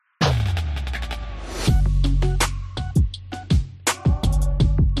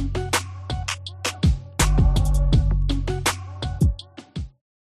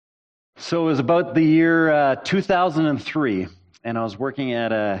So it was about the year 2003, and I was working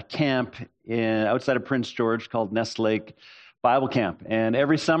at a camp outside of Prince George called Nest Lake Bible Camp. And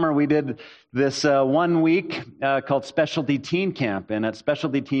every summer we did this 1 week called Specialty Teen Camp. And at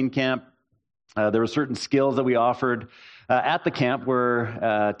Specialty Teen Camp, there were certain skills that we offered at the camp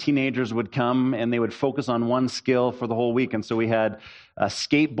where teenagers would come and they would focus on one skill for the whole week. And so we had a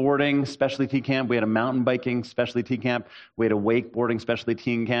skateboarding specialty teen camp. We had a mountain biking specialty teen camp. We had a wakeboarding specialty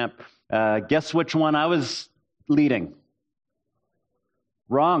teen camp. Guess which one I was leading?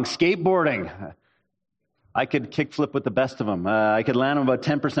 Wrong. Skateboarding. I could kickflip with the best of them. I could land them about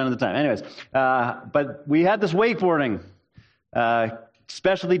 10% of the time. Anyways, but we had this wakeboarding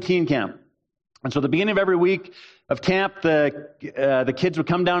specialty teen camp. And so at the beginning of every week of camp, the kids would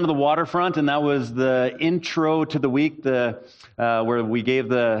come down to the waterfront, and that was the intro to the week, where we gave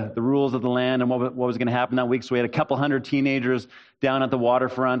the rules of the land and what was going to happen that week. So we had a couple hundred teenagers down at the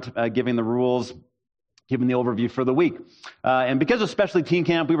waterfront giving the rules, giving the overview for the week. And because of Specialty Teen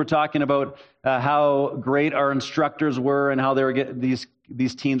Camp, we were talking about how great our instructors were and how these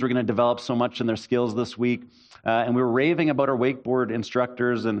teens were going to develop so much in their skills this week. And we were raving about our wakeboard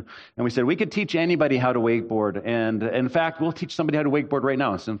instructors, and we said we could teach anybody how to wakeboard. And in fact, we'll teach somebody how to wakeboard right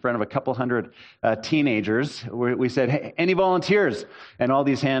now. It's in front of a couple hundred teenagers. We said, hey, any volunteers? And all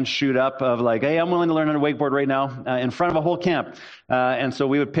these hands shoot up of like, hey, I'm willing to learn how to wakeboard right now in front of a whole camp. And so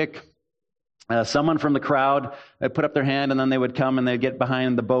we would pick someone from the crowd, they'd put up their hand, and then they would come and they'd get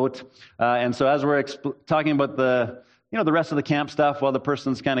behind the boat. And so as we're talking about the rest of the camp stuff, while the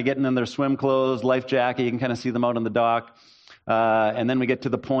person's kind of getting in their swim clothes, life jacket, you can kind of see them out on the dock. And then we get to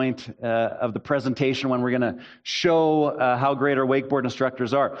the point of the presentation when we're going to show how great our wakeboard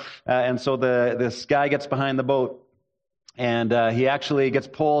instructors are. And so this guy gets behind the boat, and he actually gets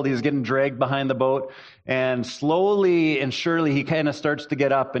pulled. He's getting dragged behind the boat. And slowly and surely, he kind of starts to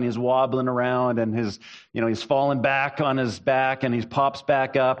get up, and he's wobbling around, and he's falling back on his back, and he pops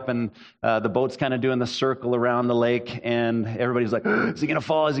back up, and the boat's kind of doing the circle around the lake, and everybody's like, is he going to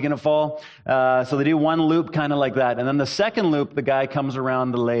fall? Is he going to fall? So they do one loop kind of like that. And then the second loop, the guy comes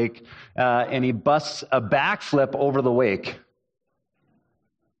around the lake, and he busts a backflip over the wake.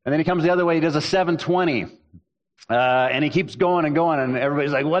 And then he comes the other way. He does a 720. And he keeps going and going, and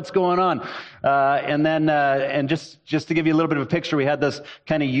everybody's like, what's going on? And then just to give you a little bit of a picture, we had this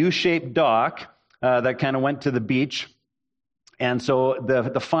kind of U-shaped dock that kind of went to the beach. And so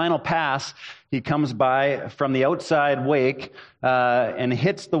the final pass, he comes by from the outside wake and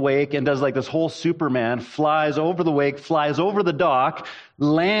hits the wake and does like this whole Superman, flies over the wake, flies over the dock,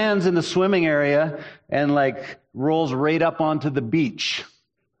 lands in the swimming area, and like rolls right up onto the beach.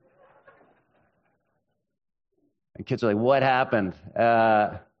 And kids are like, what happened?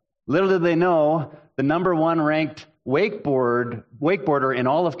 Little did they know, the number one ranked wakeboarder in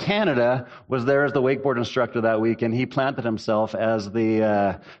all of Canada was there as the wakeboard instructor that week, and he planted himself as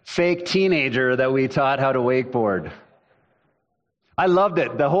the fake teenager that we taught how to wakeboard. I loved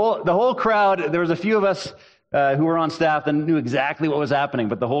it. The whole crowd, there was a few of us who were on staff that knew exactly what was happening,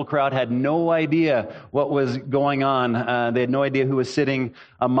 but the whole crowd had no idea what was going on. They had no idea who was sitting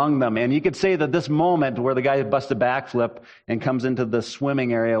among them. And you could say that this moment where the guy busts a backflip and comes into the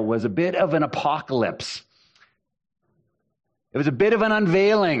swimming area was a bit of an apocalypse. It was a bit of an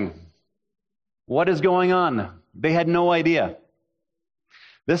unveiling. What is going on? They had no idea.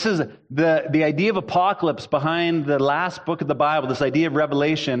 This is the idea of apocalypse behind the last book of the Bible. This idea of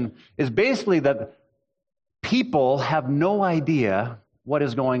Revelation is basically that people have no idea what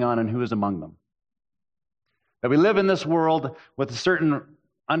is going on and who is among them. That we live in this world with a certain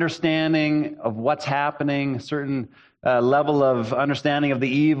understanding of what's happening, a certain level of understanding of the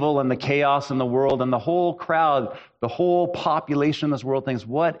evil and the chaos in the world, and the whole crowd, the whole population in this world thinks,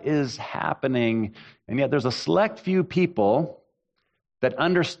 what is happening? And yet there's a select few people that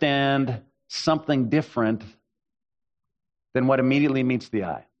understand something different than what immediately meets the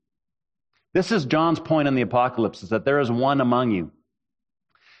eye. This is John's point in the apocalypse, is that there is one among you.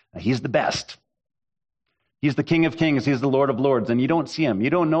 He's the best. He's the King of Kings. He's the Lord of Lords. And you don't see him. You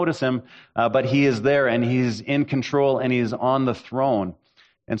don't notice him, but he is there, and he's in control, and he's on the throne.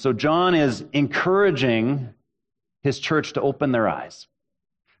 And so John is encouraging his church to open their eyes.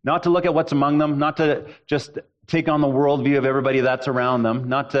 Not to look at what's among them, not to just take on the worldview of everybody that's around them,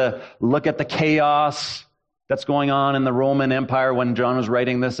 not to look at the chaos that's going on in the Roman Empire when John was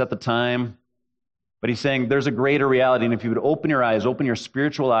writing this at the time. But he's saying there's a greater reality, and if you would open your eyes, open your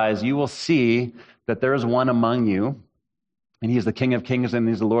spiritual eyes, you will see that there is one among you, and he's the King of Kings, and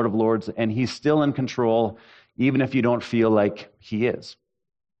he's the Lord of Lords, and he's still in control, even if you don't feel like he is.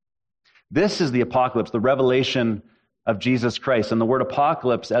 This is the apocalypse, the revelation of Jesus Christ. And the word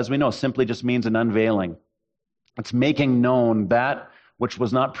apocalypse, as we know, simply just means an unveiling. It's making known that which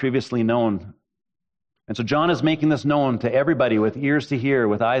was not previously known. And so John is making this known to everybody with ears to hear,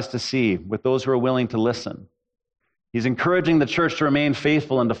 with eyes to see, with those who are willing to listen. He's encouraging the church to remain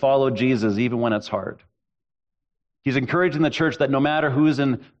faithful and to follow Jesus even when it's hard. He's encouraging the church that no matter who's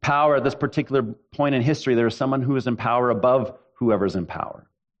in power at this particular point in history, there is someone who is in power above whoever's in power.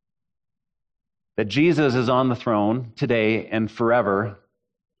 That Jesus is on the throne today and forever.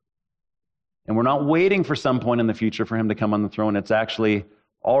 And we're not waiting for some point in the future for him to come on the throne. It's actually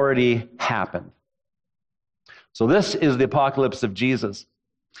already happened. So this is the apocalypse of Jesus.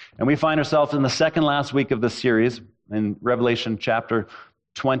 And we find ourselves in the second last week of this series in Revelation chapter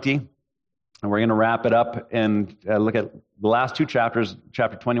 20. And we're going to wrap it up and look at the last two chapters,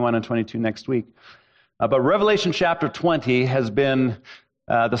 chapter 21 and 22 next week. But Revelation chapter 20 has been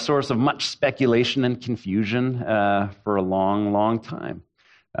the source of much speculation and confusion for a long, long time.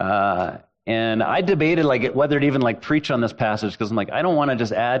 And I debated whether to even preach on this passage because I'm I don't want to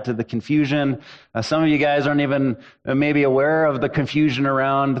just add to the confusion. Some of you guys aren't even maybe aware of the confusion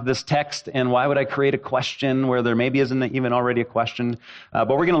around this text, and why would I create a question where there maybe isn't even already a question? But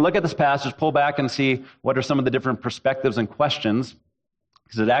we're going to look at this passage, pull back and see what are some of the different perspectives and questions.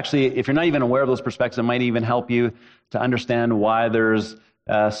 Because it actually, if you're not even aware of those perspectives, it might even help you to understand why there's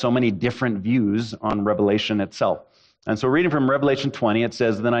so many different views on Revelation itself. And so reading from Revelation 20, it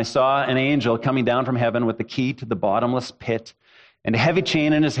says, "Then I saw an angel coming down from heaven with the key to the bottomless pit and a heavy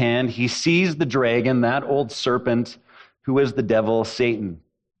chain in his hand. He seized the dragon, that old serpent, who is the devil, Satan,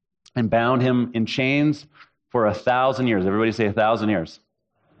 and bound him in chains for 1,000 years." Everybody say 1,000 years.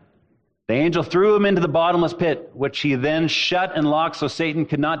 The angel threw him into the bottomless pit, which he then shut and locked so Satan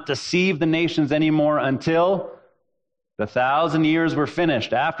could not deceive the nations anymore until the 1,000 years were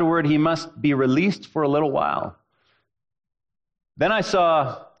finished. Afterward, he must be released for a little while. Then I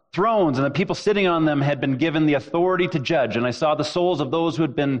saw thrones, and the people sitting on them had been given the authority to judge. And I saw the souls of those who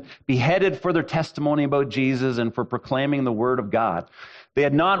had been beheaded for their testimony about Jesus and for proclaiming the word of God. They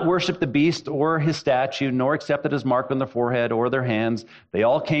had not worshipped the beast or his statue, nor accepted his mark on their forehead or their hands. They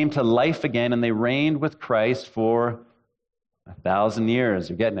all came to life again, and they reigned with Christ for 1,000 years.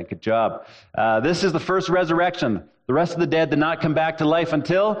 You're getting it. Good job. This is the first resurrection. The rest of the dead did not come back to life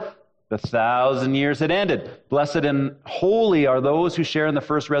until the 1,000 years had ended. Blessed and holy are those who share in the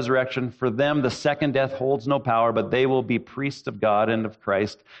first resurrection. For them, the second death holds no power, but they will be priests of God and of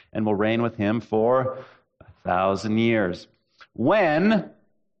Christ and will reign with him for 1,000 years. When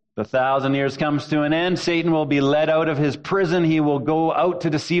the 1,000 years comes to an end, Satan will be led out of his prison. He will go out to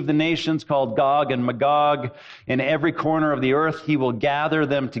deceive the nations called Gog and Magog. In every corner of the earth, he will gather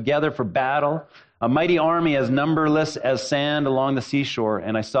them together for battle. A mighty army as numberless as sand along the seashore.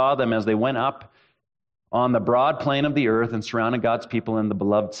 And I saw them as they went up on the broad plain of the earth and surrounded God's people in the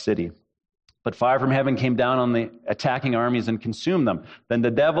beloved city. But fire from heaven came down on the attacking armies and consumed them. Then the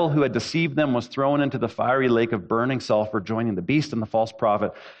devil who had deceived them was thrown into the fiery lake of burning sulfur, joining the beast and the false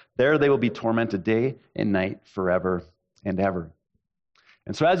prophet. There they will be tormented day and night forever and ever.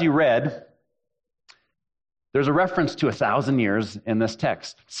 And so as you read, there's a reference to 1,000 years in this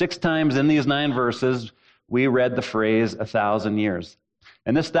text. 6 times in these 9 verses, we read the phrase 1,000 years.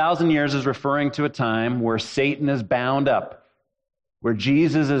 And this 1,000 years is referring to a time where Satan is bound up, where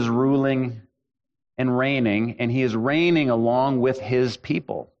Jesus is ruling and reigning, and he is reigning along with his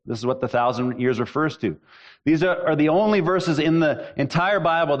people. This is what the 1,000 years refers to. These are the only verses in the entire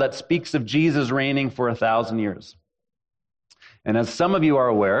Bible that speaks of Jesus reigning for 1,000 years. And as some of you are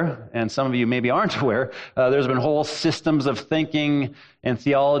aware, and some of you maybe aren't aware, there's been whole systems of thinking and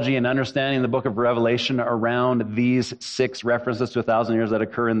theology and understanding the book of Revelation around these 6 references to 1,000 years that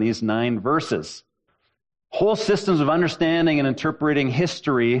occur in these 9 verses. Whole systems of understanding and interpreting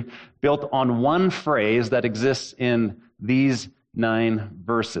history built on one phrase that exists in these 9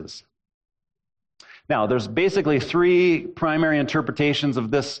 verses. Now, there's basically 3 primary interpretations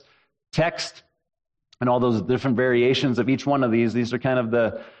of this text. And all those different variations of each one of these are kind of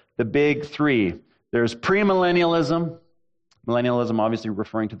the big 3. There's premillennialism, millennialism obviously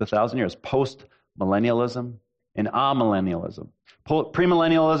referring to the 1,000 years, post-millennialism, and amillennialism.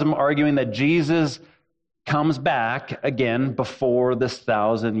 Premillennialism arguing that Jesus comes back again before this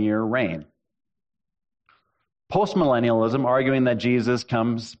 1,000-year reign. Postmillennialism arguing that Jesus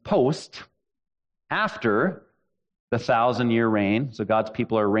comes after the 1,000-year reign, so God's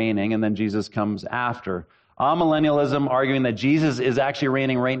people are reigning, and then Jesus comes after. Amillennialism arguing that Jesus is actually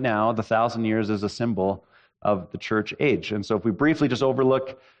reigning right now. The 1,000 years is a symbol of the church age. And so if we briefly just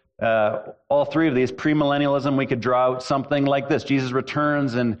overlook all 3 of these, premillennialism, we could draw out something like this. Jesus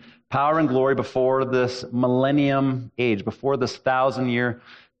returns in power and glory before this millennium age, before this 1,000-year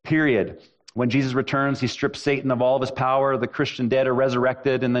period. When Jesus returns, he strips Satan of all of his power. The Christian dead are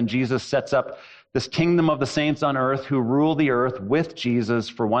resurrected, and then Jesus sets up this kingdom of the saints on earth who rule the earth with Jesus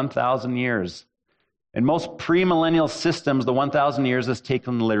for 1,000 years. In most premillennial systems, the 1,000 years has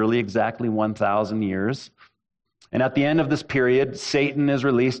taken literally exactly 1,000 years. And at the end of this period, Satan is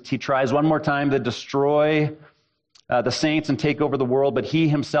released. He tries one more time to destroy the saints and take over the world, but he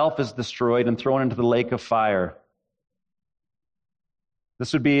himself is destroyed and thrown into the lake of fire.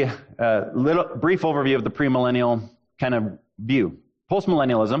 This would be a brief overview of the premillennial kind of view.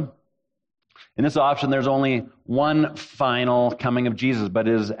 Postmillennialism. In this option, there's only one final coming of Jesus, but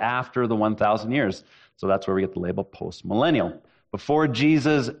it is after the 1,000 years. So that's where we get the label postmillennial. Before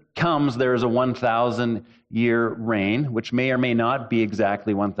Jesus comes, there is a 1,000-year reign, which may or may not be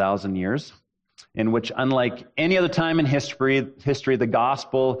exactly 1,000 years, in which, unlike any other time in history, the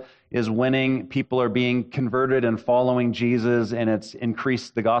gospel is winning. People are being converted and following Jesus, and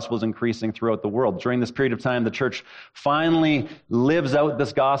the gospel is increasing throughout the world. During this period of time, the church finally lives out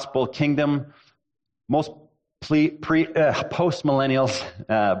this gospel kingdom. Most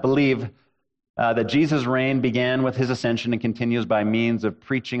postmillennials believe that Jesus' reign began with his ascension and continues by means of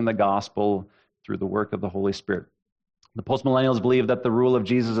preaching the gospel through the work of the Holy Spirit. The postmillennials believe that the rule of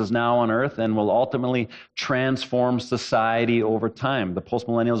Jesus is now on earth and will ultimately transform society over time. The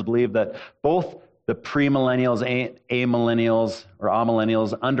postmillennials believe that both the premillennials, amillennials, or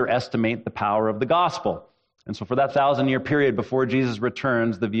amillennials underestimate the power of the gospel. And so for that 1,000-year period before Jesus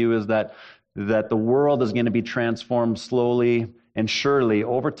returns, the view is that the world is going to be transformed slowly and surely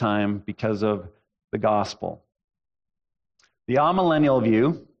over time because of the gospel. The amillennial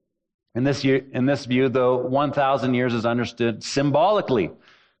view, in this view, though, 1,000 years is understood symbolically.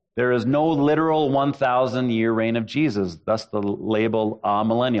 There is no literal 1,000-year reign of Jesus, thus the label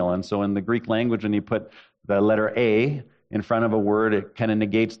amillennial. And so in the Greek language, when you put the letter A in front of a word, it kind of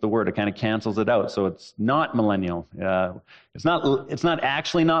negates the word. It kind of cancels it out. So it's not millennial. It's not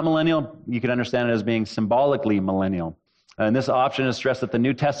actually not millennial. You could understand it as being symbolically millennial. And this option is stressed that the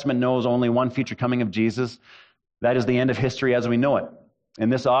New Testament knows only one future coming of Jesus. That is the end of history as we know it. In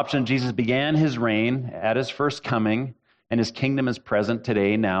this option, Jesus began his reign at his first coming, and his kingdom is present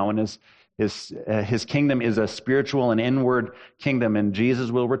today, now, and his kingdom is a spiritual and inward kingdom, and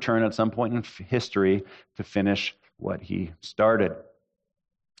Jesus will return at some point in history to finish what he started.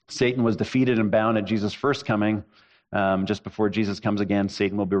 Satan was defeated and bound at Jesus' first coming. Just before Jesus comes again,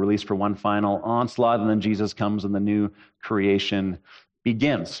 Satan will be released for one final onslaught, and then Jesus comes and the new creation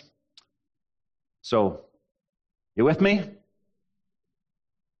begins. So, you with me?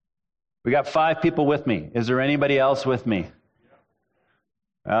 We got 5 people with me. Is there anybody else with me?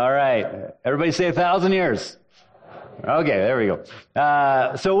 All right. Everybody say 1,000 years. Okay, there we go.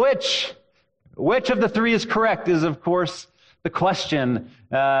 So which of the 3 is correct is, of course, the question.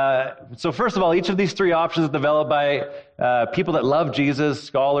 So first of all, each of these 3 options is developed by people that love Jesus,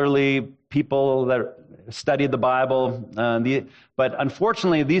 scholarly people that studied the Bible. But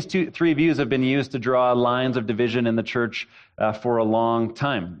unfortunately, these 3 views have been used to draw lines of division in the church for a long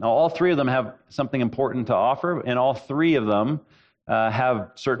time. Now, all 3 of them have something important to offer, and all 3 of them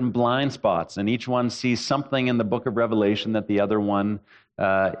have certain blind spots, and each one sees something in the book of Revelation that the other one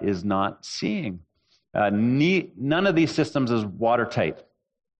is not seeing. None of these systems is watertight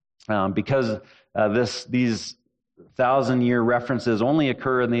because these 1,000-year references only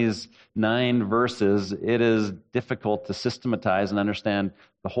occur in these 9 verses. It is difficult to systematize and understand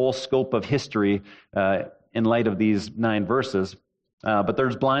the whole scope of history in light of these 9 verses. But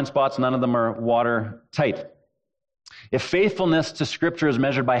there's blind spots. None of them are watertight. If faithfulness to Scripture is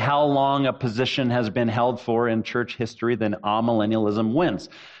measured by how long a position has been held for in church history, then amillennialism wins.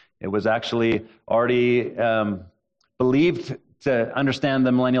 It was actually already believed to understand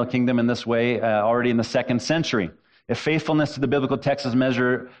the millennial kingdom in this way already in the 2nd century. If faithfulness to the biblical text is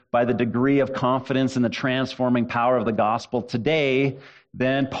measured by the degree of confidence in the transforming power of the gospel today,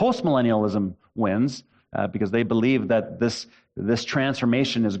 then postmillennialism wins because they believe that this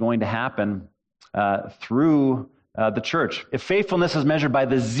transformation is going to happen through the church. If faithfulness is measured by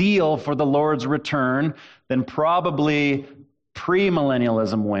the zeal for the Lord's return, then probably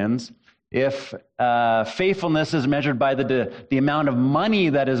premillennialism wins. If faithfulness is measured by the amount of money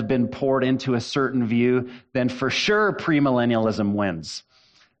that has been poured into a certain view, then for sure premillennialism wins.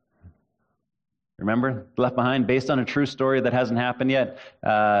 Remember, Left Behind, based on a true story that hasn't happened yet.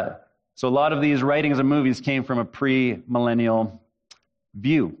 So a lot of these writings and movies came from a premillennial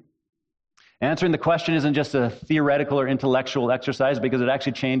view. Answering the question isn't just a theoretical or intellectual exercise because it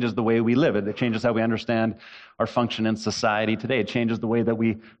actually changes the way we live. It changes how we understand our function in society today. It changes the way that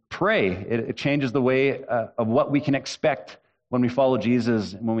we pray. It changes the way of what we can expect when we follow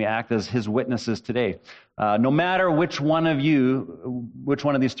Jesus and when we act as his witnesses today. No matter which one of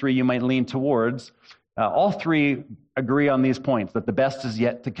these three you might lean towards, all three agree on these points, that the best is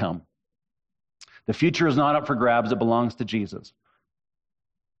yet to come. The future is not up for grabs. It belongs to Jesus.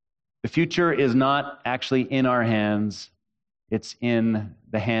 The future is not actually in our hands. It's in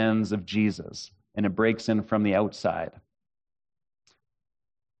the hands of Jesus, and it breaks in from the outside.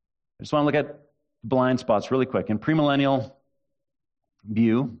 I just want to look at blind spots really quick. In premillennial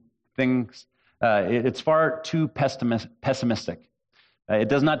view, it's far too pessimistic. It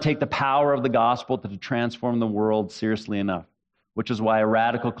does not take the power of the gospel to transform the world seriously enough, which is why a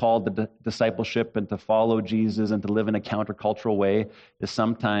radical call to discipleship and to follow Jesus and to live in a countercultural way is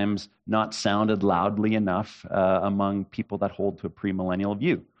sometimes not sounded loudly enough among people that hold to a premillennial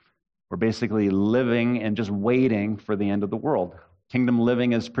view. We're basically living and just waiting for the end of the world. Kingdom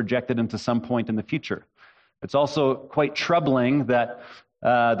living is projected into some point in the future. It's also quite troubling that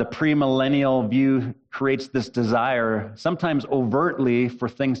the premillennial view creates this desire, sometimes overtly, for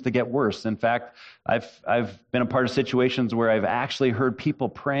things to get worse. In fact, I've been a part of situations where I've actually heard people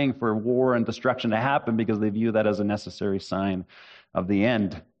praying for war and destruction to happen because they view that as a necessary sign of the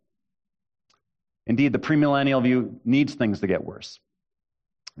end. Indeed, the premillennial view needs things to get worse.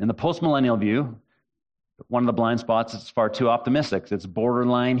 In the postmillennial view, one of the blind spots is far too optimistic. It's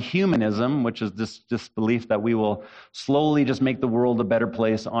borderline humanism, which is this belief that we will slowly just make the world a better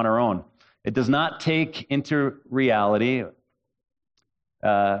place on our own. It does not take into reality,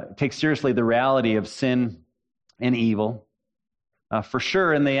 take seriously the reality of sin and evil. For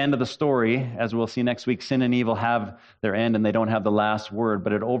sure, in the end of the story, as we'll see next week, sin and evil have their end and they don't have the last word,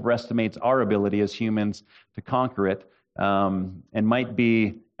 but it overestimates our ability as humans to conquer it, and might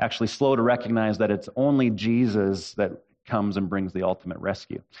be actually slow to recognize that it's only Jesus that comes and brings the ultimate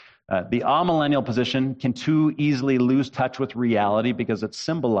rescue. The amillennial position can too easily lose touch with reality because it's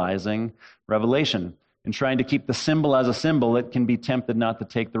symbolizing revelation. In trying to keep the symbol as a symbol, it can be tempted not to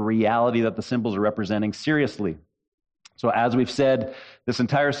take the reality that the symbols are representing seriously. So as we've said, this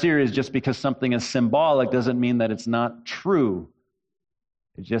entire series, just because something is symbolic doesn't mean that it's not true.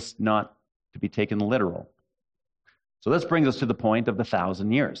 It's just not to be taken literal. So this brings us to the point of the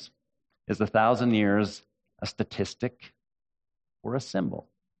 1,000 years. Is the 1,000 years a statistic or a symbol?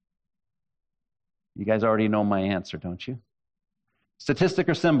 You guys already know my answer, don't you? Statistic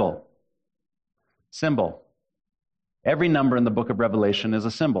or symbol? Symbol. Every number in the book of Revelation is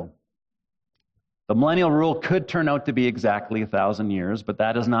a symbol. The millennial rule could turn out to be exactly 1,000 years, but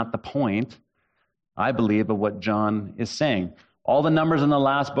that is not the point, I believe, of what John is saying. All the numbers in the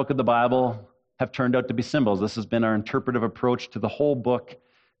last book of the Bible have turned out to be symbols. This has been our interpretive approach to the whole book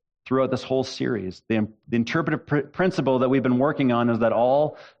throughout this whole series. The interpretive principle that we've been working on is that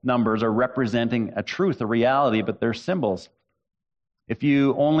all numbers are representing a truth, a reality, but they're symbols. If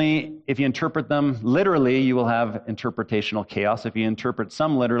you interpret them literally, you will have interpretational chaos. If you interpret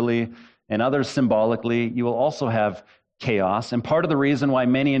some literally and others symbolically, you will also have chaos. And part of the reason why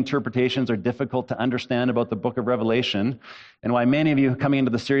many interpretations are difficult to understand about the book of Revelation, and why many of you coming into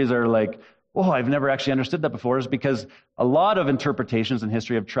the series are like, oh, I've never actually understood that before, is because a lot of interpretations in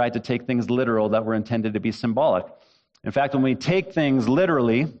history have tried to take things literal that were intended to be symbolic. In fact, when we take things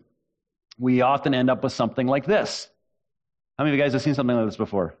literally, we often end up with something like this. How many of you guys have seen something like this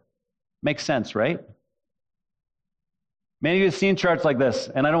before? Makes sense, right? Many of you have seen charts like this,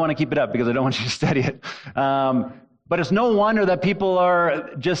 and I don't want to keep it up because I don't want you to study it. But it's no wonder that people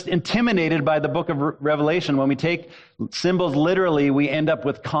are just intimidated by the book of Revelation. When we take symbols literally, we end up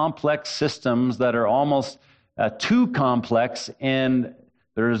with complex systems that are almost too complex, and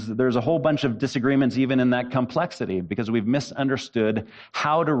there's a whole bunch of disagreements even in that complexity because we've misunderstood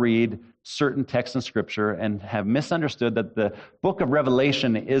how to read certain texts in Scripture and have misunderstood that the book of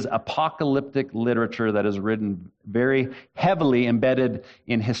Revelation is apocalyptic literature that is written very heavily embedded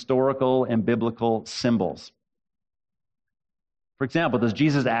in historical and biblical symbols. For example, does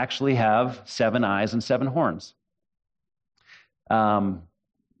Jesus actually have 7 eyes and 7 horns? Some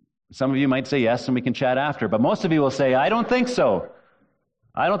of you might say yes, and we can chat after, but most of you will say, I don't think so.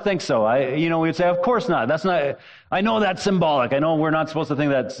 I don't think so. We'd say, of course not. That's not. I know that's symbolic. I know we're not supposed to think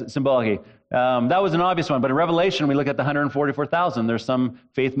that's symbolic. That was an obvious one, but in Revelation, we look at the 144,000. There's some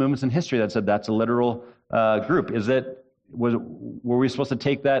faith movements in history that said that's a literal group. Were we supposed to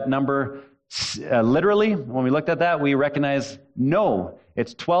take that number literally? When we looked at that, we recognize, no,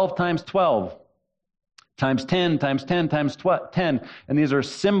 it's 12 times 12. times 10, times 10, times 10. And these are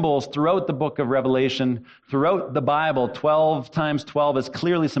symbols throughout the book of Revelation, throughout the Bible. 12 times 12 is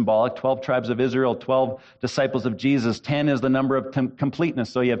clearly symbolic. 12 tribes of Israel, 12 disciples of Jesus. 10 is the number of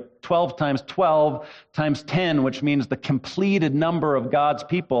completeness. So you have 12 times 10, which means the completed number of God's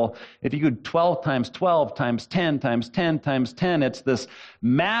people. If you go 12 times 12 times 10 times 10 times 10, it's this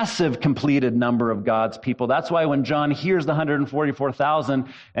massive completed number of God's people. That's why when John hears the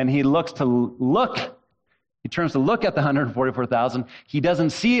 144,000 and he turns to look at the 144,000. He doesn't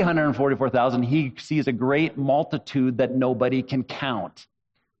see 144,000. He sees a great multitude that nobody can count.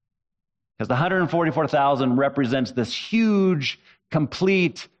 Because the 144,000 represents this huge,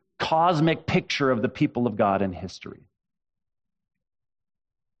 complete, cosmic picture of the people of God in history.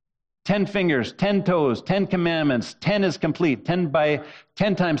 10 fingers, 10 toes, 10 commandments, 10 is complete. 10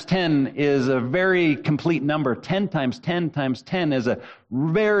 times 10 is a very complete number. 10 times 10 times 10 is a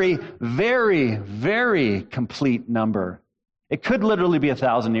very, very, very complete number. It could literally be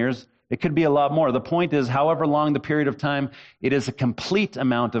 1,000 years. It could be a lot more. The point is, however long the period of time, it is a complete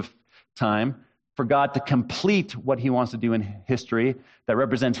amount of time for God to complete what he wants to do in history that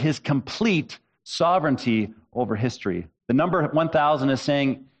represents his complete sovereignty over history. The number 1,000 is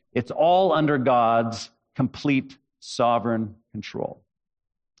saying it's all under God's complete sovereign control.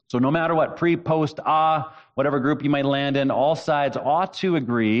 So no matter what, pre, post, whatever group you might land in, all sides ought to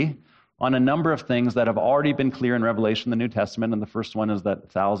agree on a number of things that have already been clear in Revelation, the New Testament, and the first one is that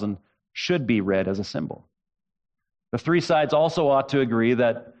 1,000 should be read as a symbol. The three sides also ought to agree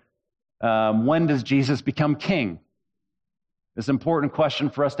that when does Jesus become king? This is an important question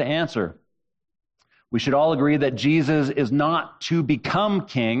for us to answer. We should all agree that Jesus is not to become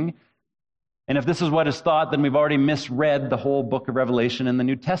king. And if this is what is thought, then we've already misread the whole book of Revelation in the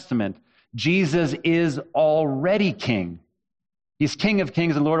New Testament. Jesus is already king. He's King of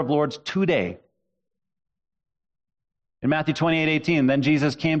kings and Lord of lords today. In Matthew 28:18, then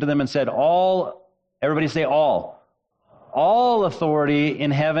Jesus came to them and said, everybody say all authority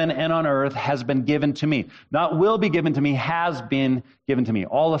in heaven and on earth has been given to me. Not will be given to me, has been given to me.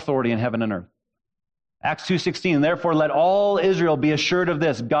 All authority in heaven and earth. Acts 2:16, therefore let all Israel be assured of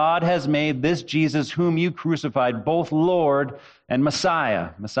this. God has made this Jesus whom you crucified both Lord and Messiah.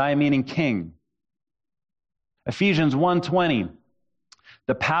 Messiah meaning king. Ephesians 1:20,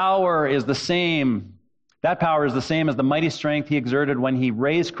 the power is the same. That power is the same as the mighty strength he exerted when he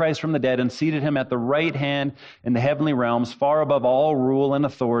raised Christ from the dead and seated him at the right hand in the heavenly realms, far above all rule and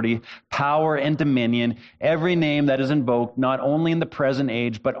authority, power and dominion, every name that is invoked, not only in the present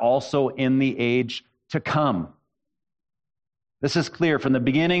age, but also in the age to come. This is clear from the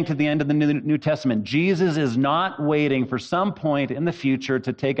beginning to the end of the New Testament. Jesus is not waiting for some point in the future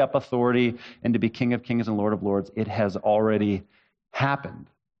to take up authority and to be King of kings and Lord of lords. It has already happened.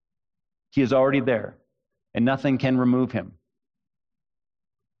 He is already there, and nothing can remove him.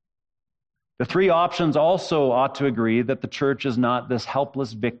 The three options also ought to agree that the church is not this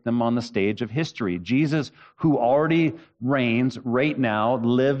helpless victim on the stage of history. Jesus, who already reigns right now,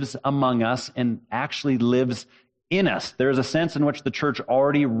 lives among us and actually lives in us. There's a sense in which the church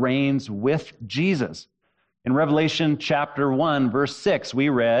already reigns with Jesus. In Revelation chapter 1, verse 6, we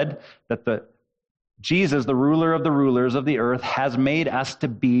read that Jesus, the ruler of the rulers of the earth, has made us to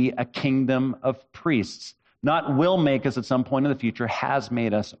be a kingdom of priests. Not will make us at some point in the future, has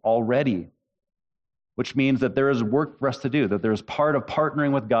made us already. Which means that there is work for us to do, that there is part of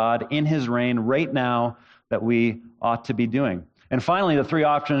partnering with God in his reign right now that we ought to be doing. And finally, the three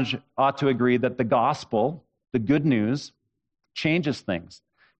options ought to agree that the gospel, the good news, changes things.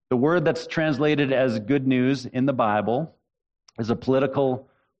 The word that's translated as good news in the Bible is a political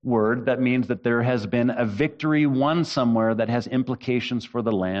word that means that there has been a victory won somewhere that has implications for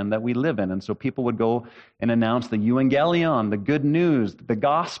the land that we live in. And so people would go and announce the euangelion, the good news, the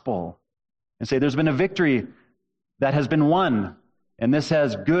gospel, and say there's been a victory that has been won, and this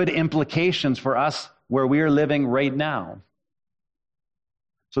has good implications for us where we are living right now.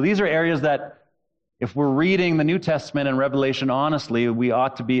 So these are areas that if we're reading the New Testament and Revelation honestly, we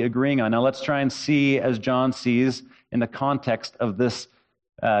ought to be agreeing on. Now let's try and see as John sees in the context of this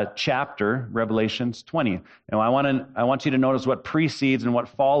chapter, Revelations 20. Now I want you to notice what precedes and what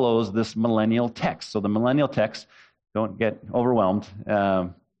follows this millennial text. So the millennial text, don't get overwhelmed.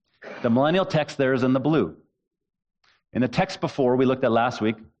 The millennial text there is in the blue. In the text before we looked at last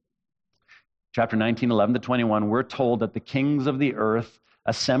week, chapter 19, 11 to 21, we're told that the kings of the earth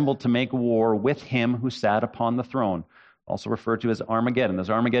assembled to make war with him who sat upon the throne, also referred to as Armageddon. This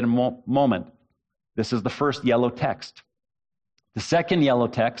Armageddon moment. This is the first yellow text. The second yellow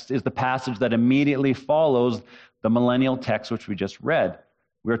text is the passage that immediately follows the millennial text, which we just read.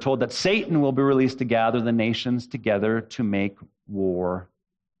 we are told that Satan will be released to gather the nations together to make war.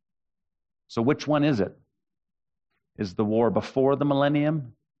 So which one is it? Is the war before the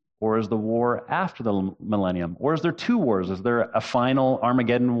millennium, or is the war after the millennium? Or is there two wars? Is there a final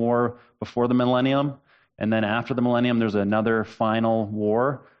Armageddon war before the millennium, and then after the millennium there's another final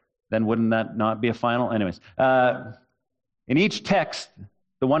war? Then wouldn't that not be a final? Anyways, in each text,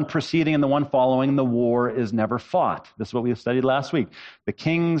 the one preceding and the one following, the war is never fought. This is what we studied last week. The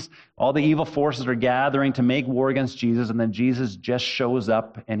kings, all the evil forces are gathering to make war against Jesus, and then Jesus just shows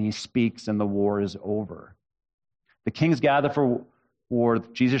up and he speaks and the war is over. The kings gather for war,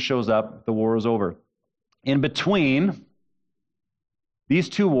 Jesus shows up, the war is over. In between these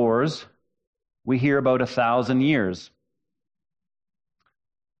two wars, we hear about 1,000 years.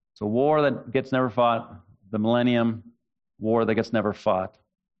 So war that gets never fought, the millennium, war that gets never fought.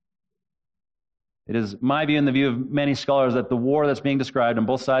 It is my view and the view of many scholars that the war that's being described on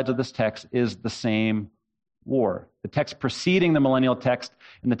both sides of this text is the same war. The text preceding the millennial text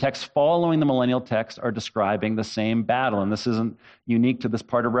and the text following the millennial text are describing the same battle. And this isn't unique to this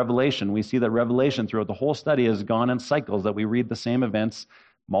part of Revelation. We see that Revelation throughout the whole study has gone in cycles, that we read the same events,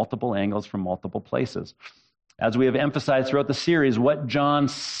 multiple angles from multiple places. As we have emphasized throughout the series, what John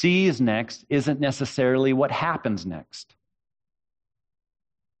sees next isn't necessarily what happens next.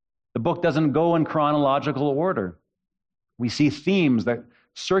 The book doesn't go in chronological order. We see themes that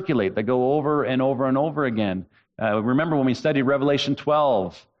circulate, that go over and over and over again. Remember when we studied Revelation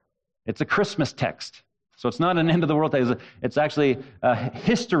 12, it's a Christmas text. So it's not an end of the world text. It's actually a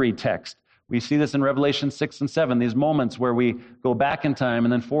history text. We see this in Revelation 6 and 7, these moments where we go back in time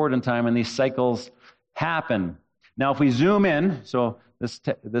and then forward in time, and these cycles happen. Now, if we zoom in, so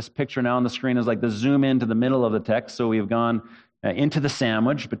this picture now on the screen is like the zoom into the middle of the text. So we've gone into the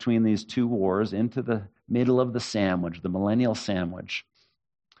sandwich between these two wars, into the middle of the sandwich, the millennial sandwich.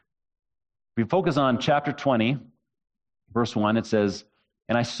 If we focus on chapter 20, verse 1, it says,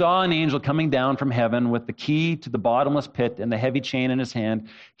 "And I saw an angel coming down from heaven with the key to the bottomless pit and the heavy chain in his hand.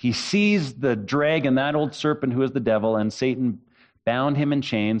 He seized the dragon, that old serpent who is the devil, and Satan bound him in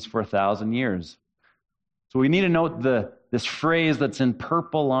chains for 1,000 years." So we need to note this phrase that's in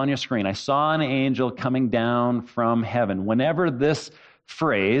purple on your screen. I saw an angel coming down from heaven. Whenever this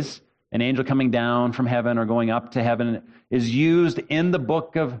phrase, an angel coming down from heaven or going up to heaven, is used in the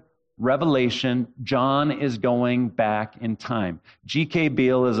book of Revelation, John is going back in time. G.K.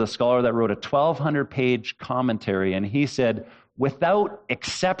 Beale is a scholar that wrote a 1,200-page commentary, and he said, without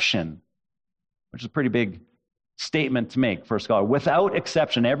exception, which is a pretty big statement to make for a scholar, without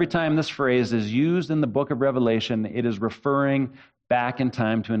exception, every time this phrase is used in the book of Revelation, it is referring back in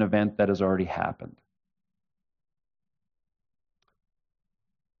time to an event that has already happened.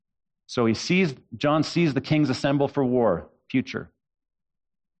 So John sees the kings assemble for war, future.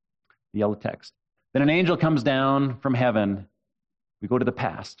 The yellow text. Then an angel comes down from heaven. We go to the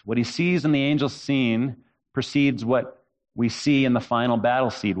past. What he sees in the angel's scene precedes what we see in the final battle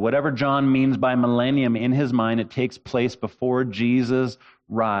scene. Whatever John means by millennium in his mind, it takes place before Jesus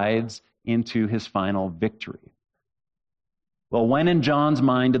rides into his final victory. Well, when in John's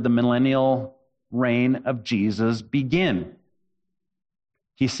mind did the millennial reign of Jesus begin?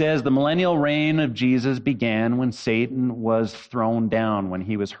 He says the millennial reign of Jesus began when Satan was thrown down, when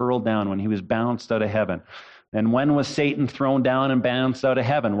he was hurled down, when he was bounced out of heaven. And when was Satan thrown down and bounced out of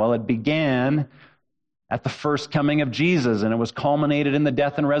heaven? Well, it began at the first coming of Jesus, and it was culminated in the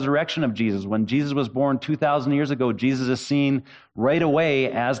death and resurrection of Jesus. When Jesus was born 2,000 years ago, Jesus is seen right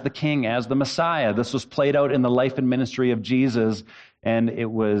away as the King, as the Messiah. This was played out in the life and ministry of Jesus, and it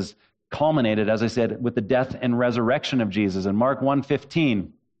was culminated, as I said, with the death and resurrection of Jesus. In Mark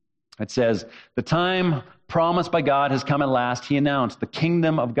 1:15, it says, "The time promised by God has come at last. He announced, the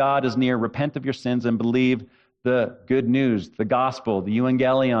kingdom of God is near. Repent of your sins and believe the good news," the gospel, the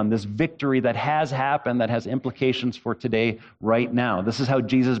euangelion, this victory that has happened, that has implications for today, right now. This is how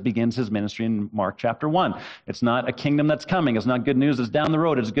Jesus begins his ministry in Mark chapter 1. It's not a kingdom that's coming. It's not good news that's down the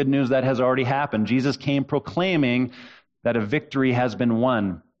road. It's good news that has already happened. Jesus came proclaiming that a victory has been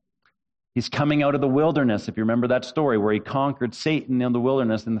won. He's coming out of the wilderness, if you remember that story, where he conquered Satan in the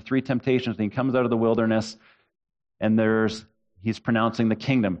wilderness in the 3 temptations. And he comes out of the wilderness, and he's pronouncing the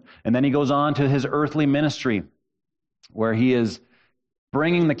kingdom. And then he goes on to his earthly ministry, where he is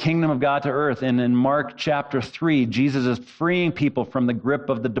bringing the kingdom of God to earth. And in Mark chapter 3, Jesus is freeing people from the grip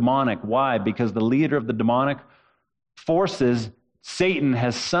of the demonic. Why? Because the leader of the demonic forces, Satan,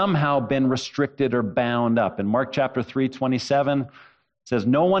 has somehow been restricted or bound up. In Mark chapter 3:27, it says,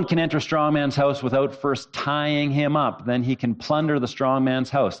 "No one can enter a strong man's house without first tying him up. Then he can plunder the strong man's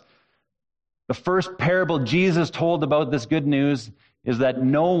house." The first parable Jesus told about this good news is that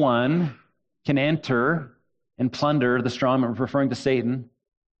no one can enter and plunder the strong man, referring to Satan,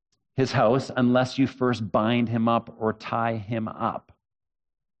 his house, unless you first bind him up or tie him up.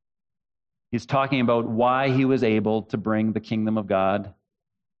 He's talking about why he was able to bring the kingdom of God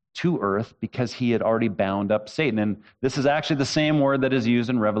to earth, because he had already bound up Satan. And this is actually the same word that is used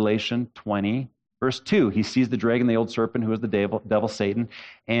in Revelation 20, verse 2. He sees the dragon, the old serpent, who is the devil Satan,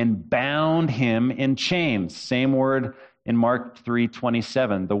 and bound him in chains. Same word in Mark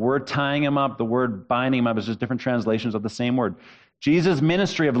 3:27. The word tying him up, the word binding him up is just different translations of the same word. Jesus'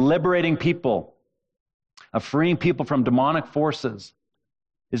 ministry of liberating people, of freeing people from demonic forces,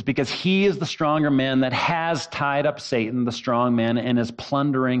 is because he is the stronger man that has tied up Satan, the strong man, and is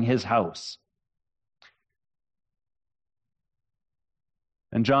plundering his house.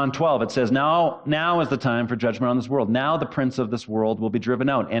 In John 12, it says, now is the time for judgment on this world. Now the prince of this world will be driven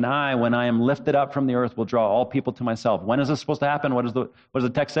out. And I, when I am lifted up from the earth, will draw all people to myself. When is this supposed to happen? What does the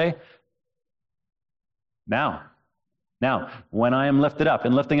text say? Now. Now, when I am lifted up.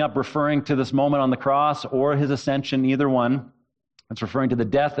 And lifting up referring to this moment on the cross or his ascension, either one. It's referring to the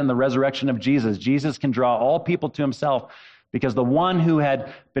death and the resurrection of Jesus. Jesus can draw all people to himself because the one who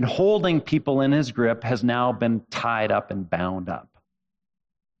had been holding people in his grip has now been tied up and bound up.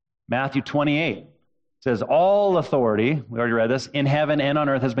 Matthew 28 says, all authority, we already read this, in heaven and on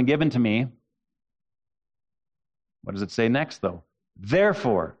earth has been given to me. What does it say next, though?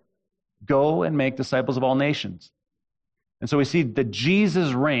 Therefore, go and make disciples of all nations. And so we see that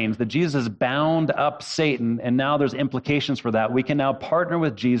Jesus reigns, that Jesus bound up Satan, and now there's implications for that. We can now partner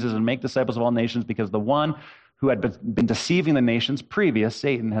with Jesus and make disciples of all nations because the one who had been deceiving the nations previous,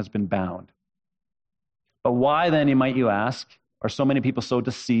 Satan, has been bound. But why then, you ask, are so many people so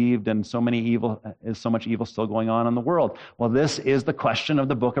deceived and so much evil still going on in the world? Well, this is the question of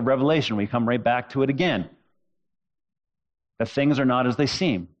the book of Revelation. We come right back to it again. That things are not as they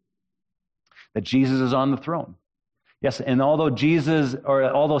seem. That Jesus is on the throne. Yes, and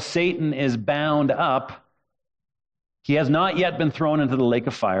although Satan is bound up, he has not yet been thrown into the lake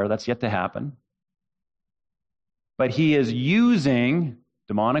of fire. That's yet to happen. But he is using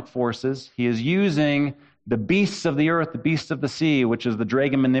demonic forces. He is using the beasts of the earth, the beasts of the sea, which is the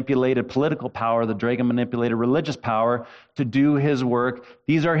dragon-manipulated political power, the dragon-manipulated religious power, to do his work.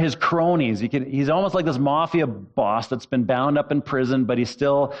 These are his cronies. He's almost like this mafia boss that's been bound up in prison, but his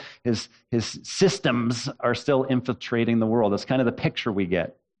systems are still infiltrating the world. That's kind of the picture we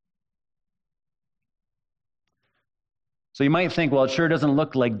get. So you might think, well, it sure doesn't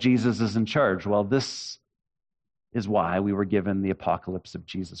look like Jesus is in charge. Well, this is why we were given the apocalypse of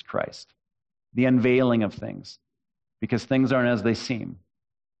Jesus Christ. The unveiling of things, because things aren't as they seem.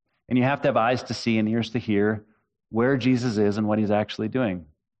 And you have to have eyes to see and ears to hear where Jesus is and what he's actually doing.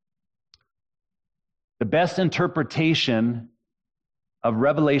 The best interpretation of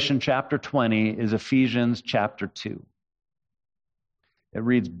Revelation chapter 20 is Ephesians chapter 2. It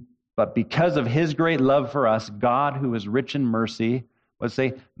reads, but because of his great love for us, God, who is rich in mercy, let's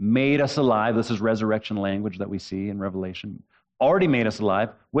say, made us alive. This is resurrection language that we see in Revelation. Already made us alive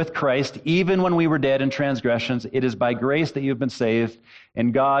with Christ, even when we were dead in transgressions. It is by grace that you've been saved,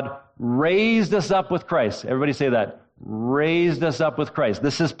 and God raised us up with Christ. Everybody say that. Raised us up with Christ.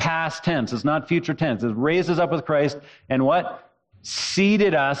 This is past tense. It's not future tense. It raised us up with Christ, and what?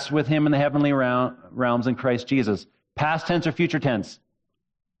 Seated us with him in the heavenly realms in Christ Jesus. Past tense or future tense?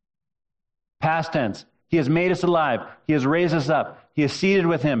 Past tense. He has made us alive. He has raised us up. He is seated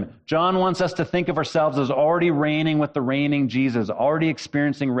with him. John wants us to think of ourselves as already reigning with the reigning Jesus, already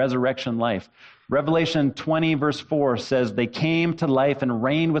experiencing resurrection life. Revelation 20 verse 4 says, they came to life and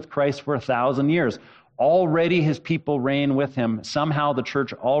reigned with Christ for 1,000 years. Already his people reign with him. Somehow the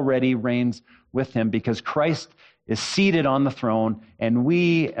church already reigns with him because Christ is seated on the throne, and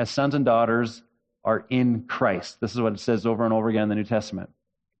we as sons and daughters are in Christ. This is what it says over and over again in the New Testament.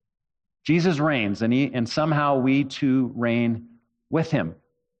 Jesus reigns, and somehow we too reign with him.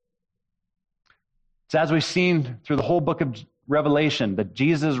 It's as we've seen through the whole book of Revelation that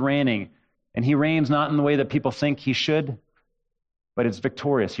Jesus is reigning, and he reigns not in the way that people think he should, but it's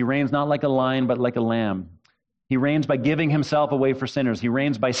victorious. He reigns not like a lion, but like a lamb. He reigns by giving himself away for sinners. He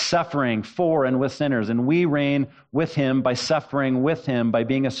reigns by suffering for and with sinners. And we reign with him by suffering with him, by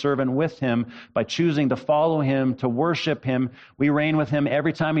being a servant with him, by choosing to follow him, to worship him. We reign with him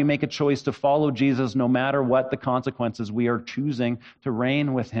every time we make a choice to follow Jesus, no matter what the consequences. We are choosing to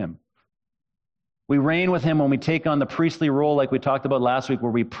reign with him. We reign with him when we take on the priestly role like we talked about last week,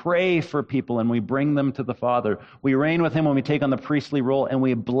 where we pray for people and we bring them to the Father. We reign with him when we take on the priestly role and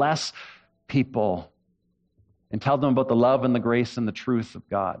we bless people and tell them about the love and the grace and the truth of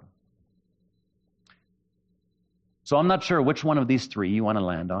God. So I'm not sure which one of these three you want to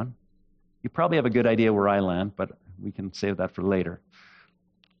land on. You probably have a good idea where I land, but we can save that for later.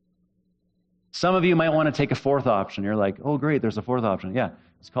 Some of you might want to take a fourth option. You're like, oh, great, there's a fourth option. Yeah,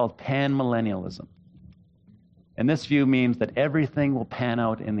 it's called panmillennialism. And this view means that everything will pan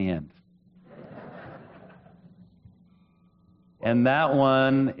out in the end. And that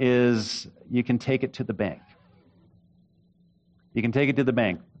one is, you can take it to the bank. You can take it to the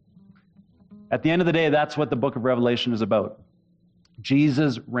bank. At the end of the day, that's what the book of Revelation is about.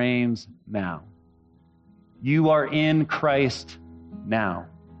 Jesus reigns now. You are in Christ now.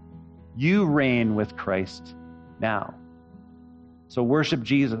 You reign with Christ now. So worship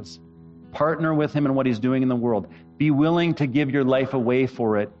Jesus. Partner with him in what he's doing in the world. Be willing to give your life away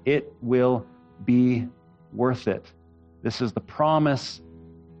for it. It will be worth it. This is the promise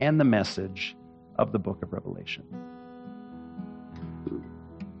and the message of the book of Revelation.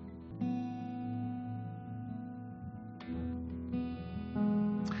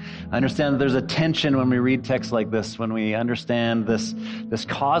 I understand that there's a tension when we read texts like this, when we understand this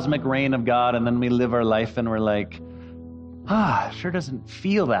cosmic reign of God, and then we live our life and we're like, it sure doesn't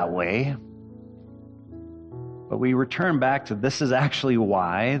feel that way. But we return back to this is actually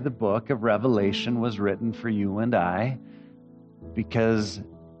why the book of Revelation was written for you and I, because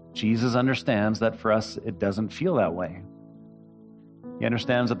Jesus understands that for us it doesn't feel that way. He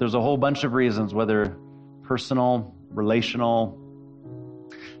understands that there's a whole bunch of reasons, whether personal, relational,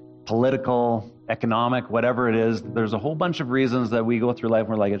 political, economic, whatever it is, there's a whole bunch of reasons that we go through life and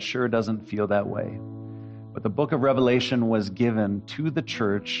we're like, it sure doesn't feel that way. But the book of Revelation was given to the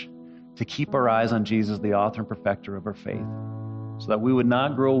church to keep our eyes on Jesus, the author and perfecter of our faith, so that we would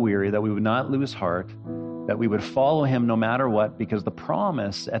not grow weary, that we would not lose heart, that we would follow him no matter what, because the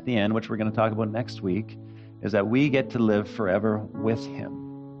promise at the end, which we're going to talk about next week, is that we get to live forever with him.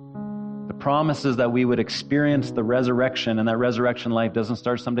 The promise is that we would experience the resurrection, and that resurrection life doesn't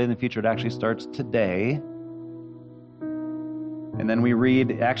start someday in the future. It actually starts today. And then we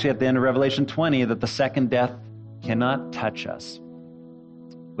read, actually at the end of Revelation 20, that the second death cannot touch us,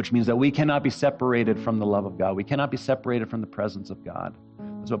 which means that we cannot be separated from the love of God. We cannot be separated from the presence of God.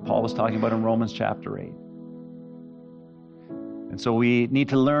 That's what Paul was talking about in Romans chapter 8. And so we need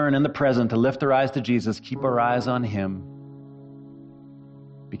to learn in the present to lift our eyes to Jesus, keep our eyes on him,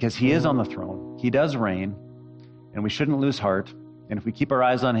 because he is on the throne. He does reign, and we shouldn't lose heart. And if we keep our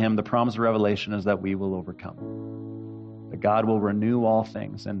eyes on him, the promise of Revelation is that we will overcome, that God will renew all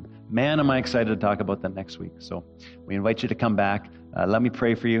things. And man, am I excited to talk about that next week. So we invite you to come back. Let me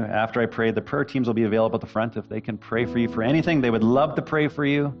pray for you. After I pray, the prayer teams will be available at the front. If they can pray for you for anything, they would love to pray for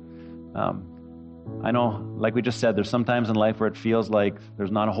you. I know, like we just said, there's some times in life where it feels like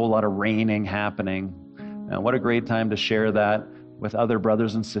there's not a whole lot of reigning happening. And what a great time to share that with other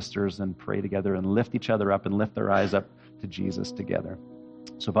brothers and sisters and pray together and lift each other up and lift our eyes up to Jesus together.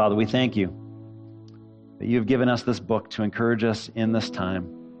 So, Father, we thank you that you have given us this book to encourage us in this time.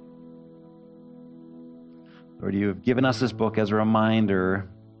 Lord, you have given us this book as a reminder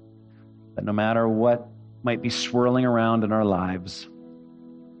that no matter what might be swirling around in our lives,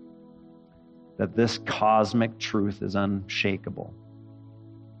 that this cosmic truth is unshakable.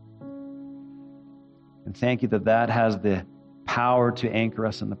 And thank you that that has the power to anchor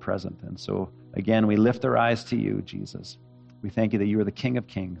us in the present. And so, again, we lift our eyes to you, Jesus. We thank you that you are the King of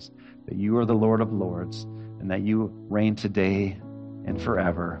Kings, that you are the Lord of Lords, and that you reign today and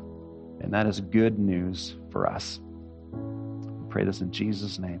forever. And that is good news for us. We pray this in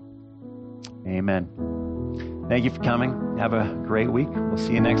Jesus' name. Amen. Thank you for coming. Have a great week. We'll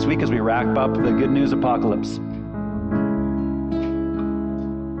see you next week as we wrap up the Good News Apocalypse.